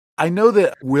I know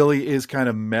that Willie is kind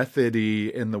of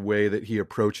methody in the way that he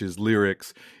approaches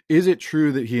lyrics. Is it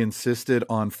true that he insisted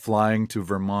on flying to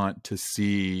Vermont to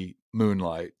see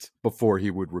Moonlight before he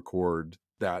would record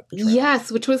that track?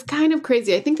 Yes, which was kind of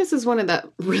crazy. I think this is one of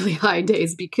the really high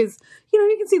days because,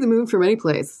 you can see the moon from any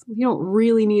place. You don't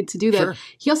really need to do that. Sure.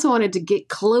 He also wanted to get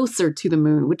closer to the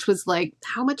moon, which was like,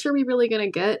 how much are we really going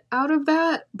to get out of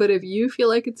that? But if you feel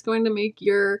like it's going to make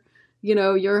your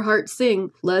heart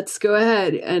sing, let's go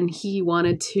ahead. And he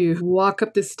wanted to walk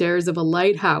up the stairs of a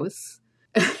lighthouse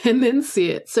and then see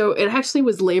it. So it actually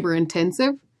was labor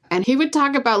intensive. And he would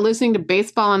talk about listening to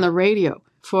baseball on the radio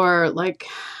for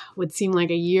would seem like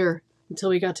a year until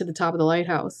we got to the top of the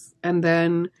lighthouse. And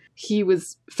then he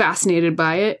was fascinated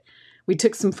by it. We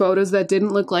took some photos that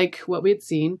didn't look like what we had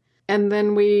seen. And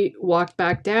then we walked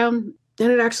back down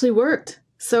and it actually worked.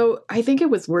 So I think it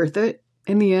was worth it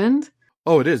in the end.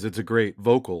 Oh, it is. It's a great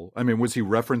vocal. I mean, was he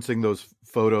referencing those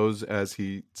photos as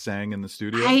he sang in the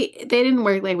studio? They didn't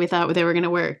work like we thought they were going to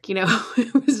work.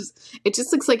 It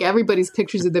just looks like everybody's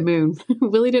pictures of the moon.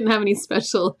 Willie didn't have any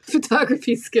special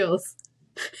photography skills.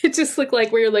 It just looked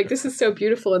like where you're like, this is so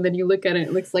beautiful. And then you look at it,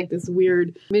 it looks like this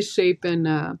weird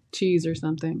misshapen cheese or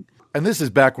something. And this is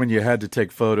back when you had to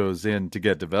take photos in to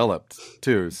get developed,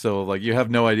 too. So, you have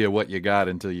no idea what you got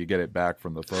until you get it back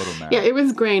from the photo map. Yeah, it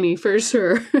was grainy for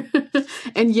sure.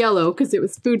 And yellow because it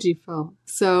was Fujifilm.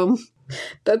 So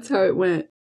that's how it went.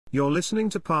 You're listening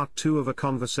to part 2 of a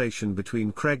conversation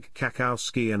between Craig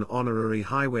Kakowski, an honorary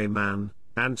highwayman,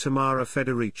 and Tamara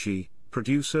Federici,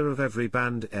 producer of Every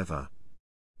Band Ever.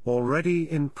 Already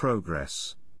in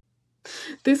progress.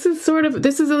 This is a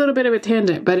little bit of a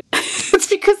tangent, but it's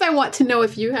because I want to know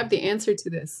if you have the answer to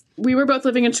this. We were both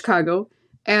living in Chicago,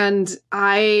 and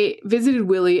I visited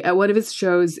Willie at one of his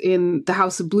shows in the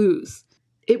House of Blues.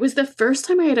 It was the first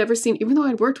time I had ever seen, even though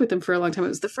I'd worked with him for a long time, it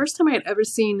was the first time I had ever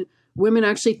seen women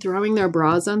actually throwing their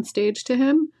bras on stage to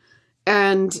him.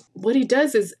 And what he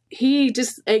does is he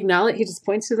just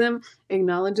points to them,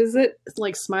 acknowledges it,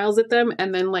 smiles at them,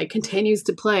 and then continues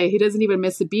to play. He doesn't even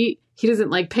miss a beat. He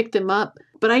doesn't pick them up.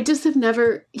 But I just have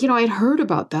never, I'd heard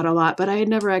about that a lot, but I had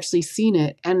never actually seen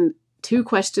it. And 2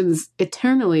 questions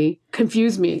eternally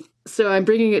confuse me. So I'm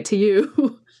bringing it to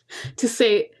you to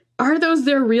say, are those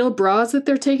their real bras that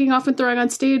they're taking off and throwing on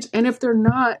stage? And if they're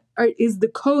not, is the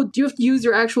code, do you have to use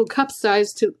your actual cup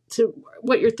size to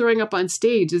what you're throwing up on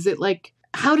stage? Is it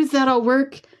how does that all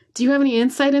work? Do you have any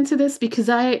insight into this? Because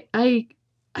I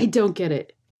don't get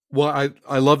it. Well,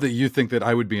 I love that you think that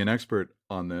I would be an expert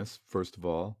on this, first of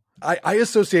all. I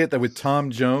associate that with Tom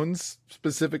Jones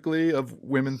specifically, of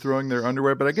women throwing their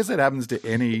underwear, but I guess it happens to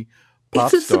any pop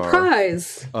star. It's a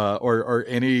surprise. Or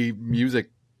any music.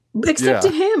 Except to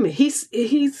him. He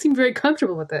seemed very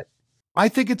comfortable with it. I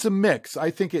think it's a mix. I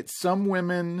think it's some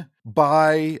women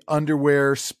buy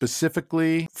underwear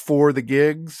specifically for the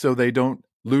gigs so they don't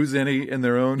lose any in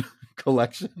their own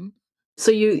collection.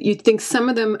 So you think some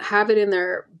of them have it in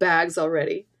their bags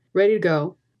already, ready to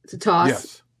go, to toss?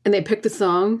 Yes. And they pick the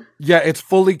song? Yeah, it's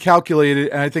fully calculated.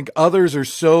 And I think others are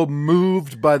so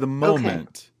moved by the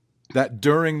moment that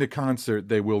during the concert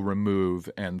they will remove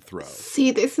and throw.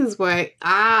 See, this is why,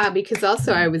 because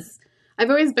also I've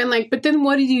always been but then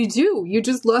what do? You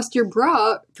just lost your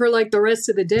bra for the rest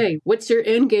of the day. What's your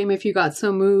end game if you got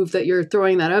so moved that you're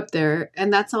throwing that up there?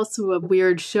 And that's also a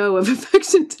weird show of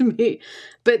affection to me.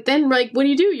 But then what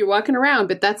do? You're walking around,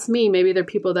 but that's me. Maybe there are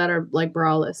people that are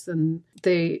braless and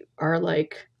they are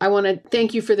I want to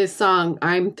thank you for this song.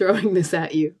 I'm throwing this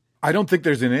at you. I don't think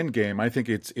there's an end game. I think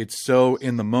it's so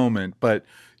in the moment. But,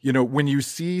 when you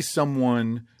see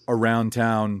someone around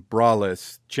town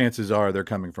braless, chances are they're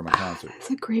coming from a concert.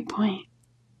 That's a great point.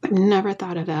 I've never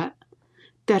thought of that.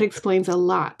 That explains a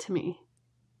lot to me.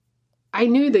 I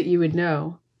knew that you would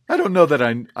know. I don't know that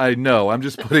I know. I'm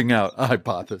just putting out a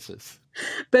hypothesis.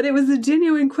 But it was a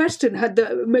genuine question,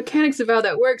 the mechanics of how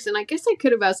that works. And I guess I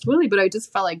could have asked Willie, but I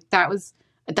just felt like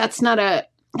that's not a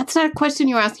question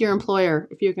you ask your employer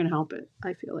if you can help it,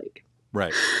 I feel like.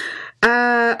 Right.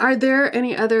 Are there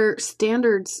any other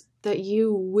standards that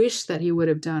you wish that he would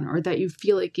have done or that you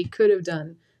feel like he could have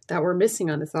done that were missing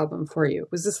on this album for you?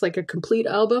 Was this a complete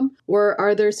album or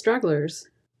are there stragglers?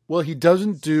 Well, he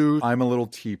doesn't do I'm a Little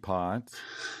Teapot.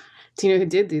 Do you know who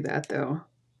did do that, though?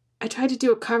 I tried to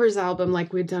do a covers album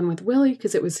like we'd done with Willie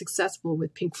because it was successful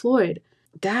with Pink Floyd.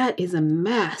 That is a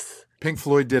mess. Pink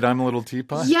Floyd did I'm a Little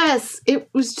Teapot? Yes, it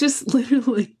was just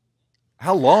literally...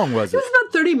 How long was it? It was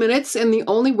about 30 minutes, and the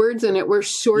only words in it were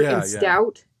short and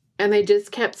stout. And they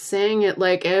just kept saying it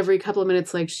every couple of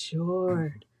minutes,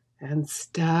 short and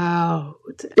stout.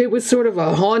 It was sort of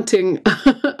a haunting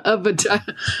of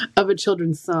a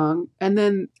children's song. And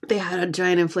then they had a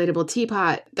giant inflatable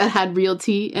teapot that had real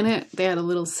tea in it. They had a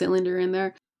little cylinder in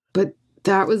there. But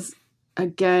that was,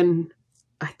 again,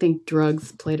 I think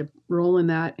drugs played a role in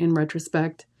that in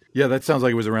retrospect. Yeah, that sounds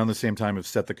like it was around the same time of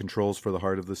Set the Controls for the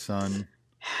Heart of the Sun.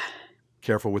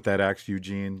 Careful with that axe,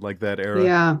 Eugene, like that era.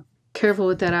 Yeah, careful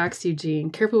with that axe, Eugene.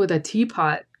 Careful with that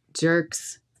teapot,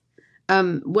 jerks.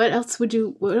 What else would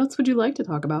you like to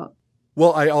talk about?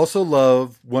 Well, I also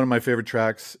love, one of my favorite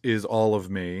tracks is All of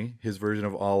Me, his version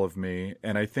of All of Me.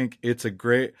 And I think it's a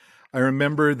great, I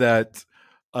remember that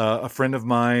a friend of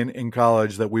mine in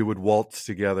college that we would waltz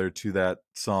together to that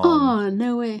song. Oh,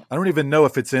 no way. I don't even know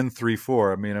if it's in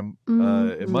 3/4. I mean,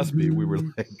 it must be. We were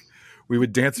like, we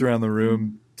would dance around the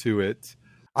room to it.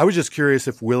 I was just curious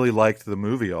if Willie liked the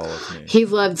movie All of Me. He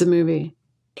loved the movie.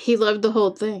 He loved the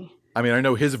whole thing. I mean, I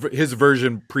know his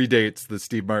version predates the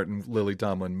Steve Martin, Lily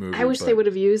Tomlin movie. I wish they would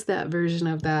have used that version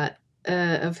of that,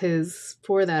 of his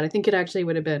for that. I think it actually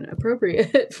would have been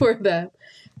appropriate for that.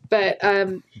 But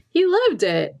he loved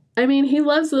it. I mean, he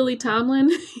loves Lily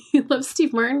Tomlin. He loves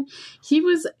Steve Martin. He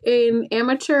was an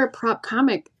amateur prop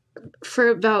comic for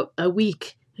about a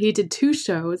week. He did 2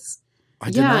 shows.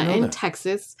 I did not know in that.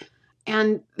 Texas.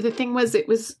 And the thing was, it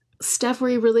was stuff where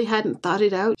he really hadn't thought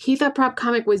it out. He thought prop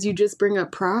comic was you just bring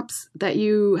up props that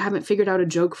you haven't figured out a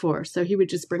joke for. So he would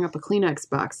just bring up a Kleenex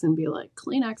box and be like,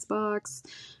 Kleenex box.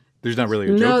 There's not really a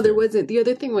joke. No, there wasn't. The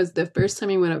other thing was the first time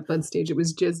he went up on stage, it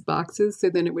was just boxes. So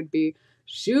then it would be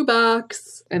shoe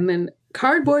box and then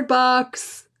cardboard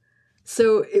box.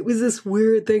 So it was this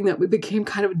weird thing that we became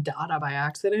kind of Dada by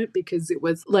accident because it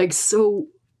was like so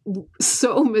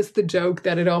missed the joke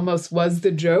that it almost was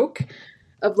the joke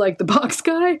of like the box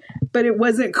guy, but it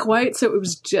wasn't quite. So it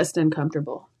was just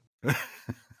uncomfortable.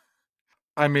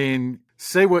 I mean,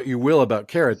 say what you will about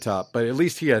Carrot Top, but at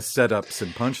least he has setups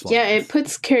and punchlines. Yeah, it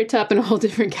puts Carrot Top in a whole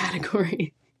different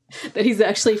category. That he's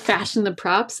actually fashioned the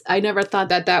props. I never thought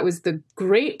that was the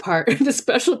great part, the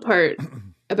special part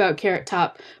about Carrot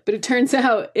Top. But it turns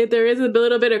out there is a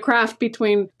little bit of craft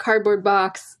between cardboard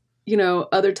box,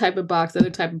 other type of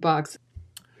box.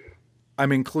 I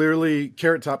mean, clearly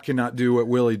Carrot Top cannot do what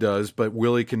Willie does, but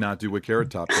Willie cannot do what Carrot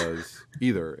Top does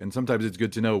either. And sometimes it's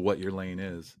good to know what your lane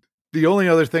is. The only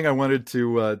other thing I wanted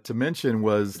to mention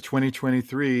was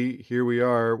 2023. Here we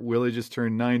are. Willie just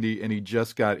turned 90, and he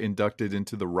just got inducted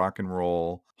into the Rock and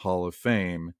Roll Hall of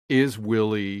Fame. Is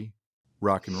Willie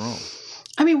rock and roll?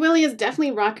 I mean, Willie is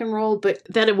definitely rock and roll, but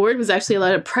that award was actually a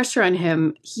lot of pressure on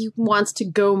him. He wants to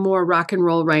go more rock and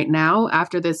roll right now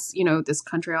after this, this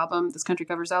country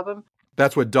covers album.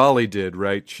 That's what Dolly did,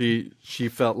 right? She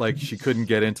felt like she couldn't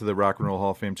get into the Rock and Roll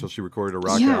Hall of Fame until she recorded a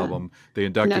rock album. They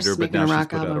inducted her, but now she's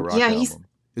put out a rock album.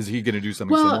 Is he going to do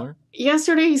something similar?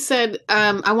 Yesterday he said,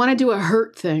 I want to do a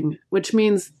Hurt thing, which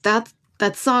means that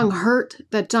song Hurt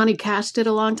that Johnny Cash did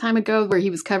a long time ago where he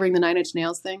was covering the 9 Inch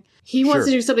Nails thing. He wants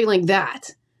to do something like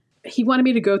that. He wanted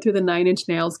me to go through the 9 Inch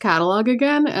Nails catalog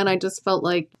again, and I just felt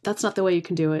like that's not the way you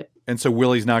can do it. And so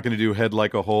Willie's not going to do Head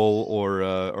Like a Hole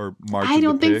or March I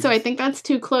don't think so. I think that's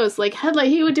too close. Like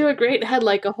he would do a great Head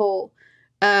Like a Hole.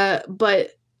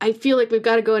 But I feel like we've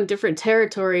got to go in different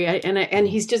territory. And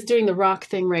he's just doing the rock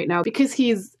thing right now because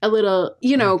he's a little,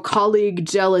 colleague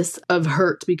jealous of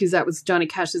Hurt because that was Johnny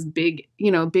Cash's big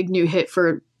new hit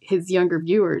for his younger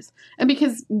viewers. And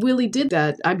because Willie did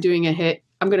that, I'm doing a hit.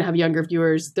 I'm going to have younger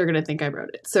viewers. They're going to think I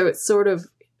wrote it. So it's sort of,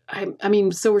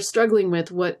 so we're struggling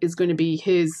with what is going to be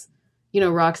his,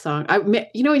 rock song. What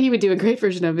he would do a great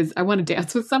version of is I Want to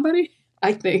Dance with Somebody,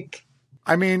 I think.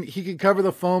 I mean, he can cover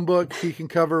the phone book. He can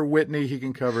cover Whitney. He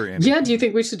can cover anything. Yeah, do you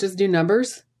think we should just do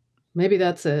numbers? Maybe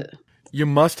that's it. You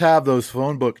must have those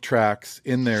phone book tracks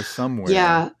in there somewhere.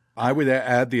 Yeah. I would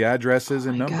add the addresses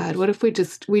and numbers. God, what if we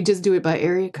just do it by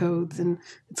area codes and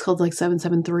it's called like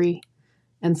 773.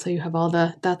 And so you have all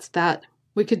that's that.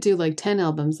 We could do like 10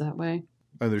 albums that way.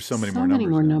 Oh, there's so many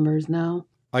more numbers now.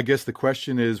 I guess the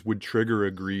question is, would Trigger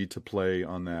agree to play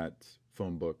on that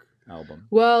phone book album?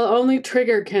 Well, only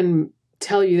Trigger can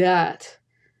tell you that.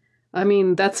 I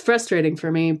mean, that's frustrating for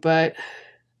me, but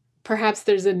perhaps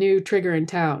there's a new Trigger in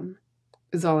town,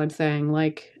 is all I'm saying.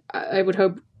 Like, I would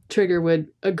hope Trigger would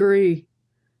agree.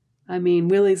 I mean,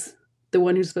 Willie's the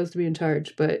one who's supposed to be in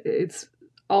charge, but it's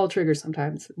all Trigger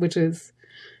sometimes, which is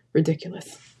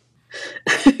ridiculous.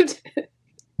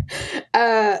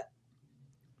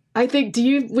 I think,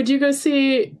 would you go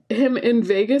see him in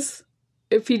Vegas?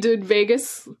 If he did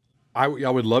Vegas? I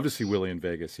would love to see Willie in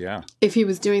Vegas, yeah. If he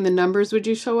was doing the numbers, would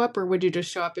you show up? Or would you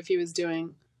just show up if he was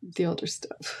doing the older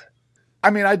stuff? I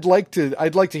mean, I'd like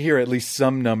to hear at least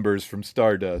some numbers from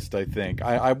Stardust, I think.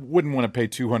 I wouldn't want to pay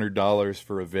 $200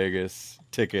 for a Vegas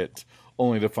ticket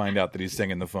only to find out that he's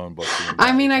singing the phone book.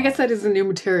 I mean, I guess that is a new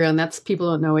material, and that's people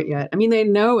don't know it yet. I mean, they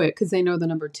know it because they know the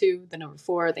number 2, the number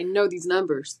 4. They know these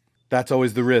numbers. That's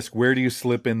always the risk. Where do you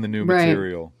slip in the new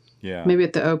material? Yeah. Maybe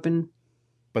at the open.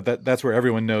 But that's where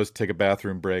everyone knows to take a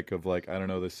bathroom break of like, I don't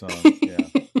know this song. Yeah.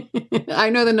 I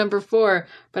know the number 4,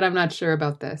 but I'm not sure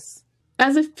about this.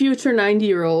 As a future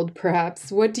 90-year-old,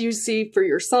 perhaps, what do you see for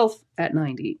yourself at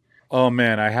 90? Oh,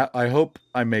 man, I hope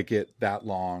I make it that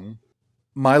long.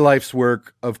 My life's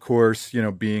work, of course,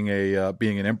 being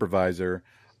an improviser,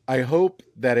 I hope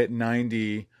that at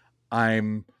 90,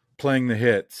 I'm playing the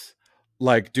hits,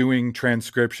 like doing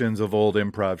transcriptions of old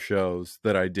improv shows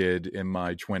that I did in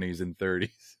my 20s and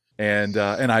 30s. And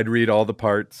I'd read all the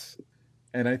parts.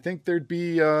 And I think there'd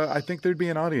be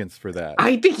an audience for that.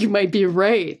 I think you might be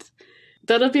right.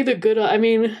 That'll be the good. I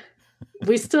mean,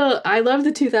 I love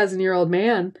the 2,000-year-old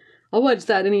man. I'll watch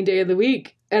that any day of the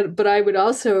week. But I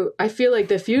feel like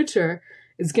the future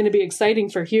is going to be exciting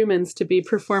for humans to be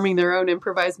performing their own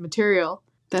improvised material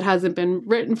that hasn't been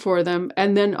written for them.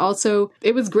 And then also,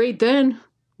 it was great then.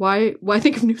 Why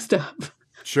think of new stuff?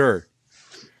 Sure.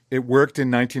 It worked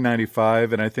in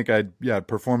 1995, and I think I'd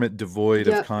perform it devoid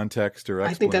of context or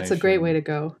explanation. I think that's a great way to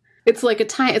go. It's like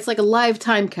a live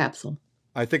time capsule.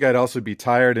 I think I'd also be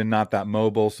tired and not that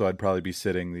mobile, so I'd probably be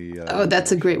sitting the...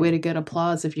 that's a great way to get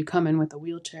applause if you come in with a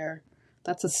wheelchair.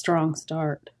 That's a strong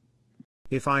start.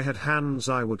 If I had hands,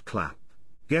 I would clap.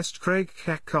 Guest Craig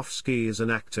Kakowski is an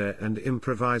actor and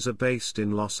improviser based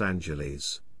in Los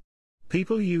Angeles.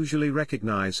 People usually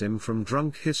recognize him from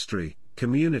Drunk History,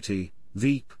 Community,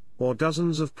 Veep, or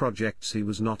dozens of projects he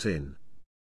was not in.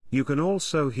 You can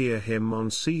also hear him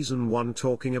on Season 1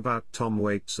 talking about Tom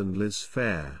Waits and Liz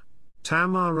Phair.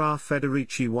 Tamara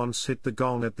Federici once hit the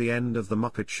gong at the end of the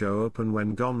Muppet Show open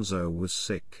when Gonzo was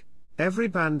sick. Every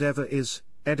Band Ever is,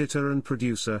 editor and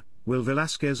producer, Will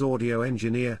Velasquez audio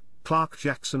engineer, Clark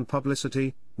Jackson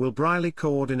publicity, Will Briley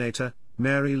coordinator,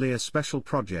 Mary Lear special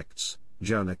projects,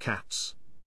 Jonah Katz.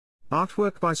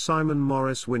 Artwork by Simon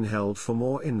Morris Winheld. For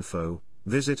more info,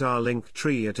 visit our link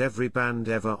tree at Every Band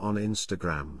Ever on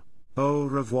Instagram. Au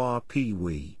revoir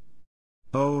Pee-wee.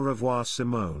 Au revoir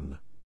Simone.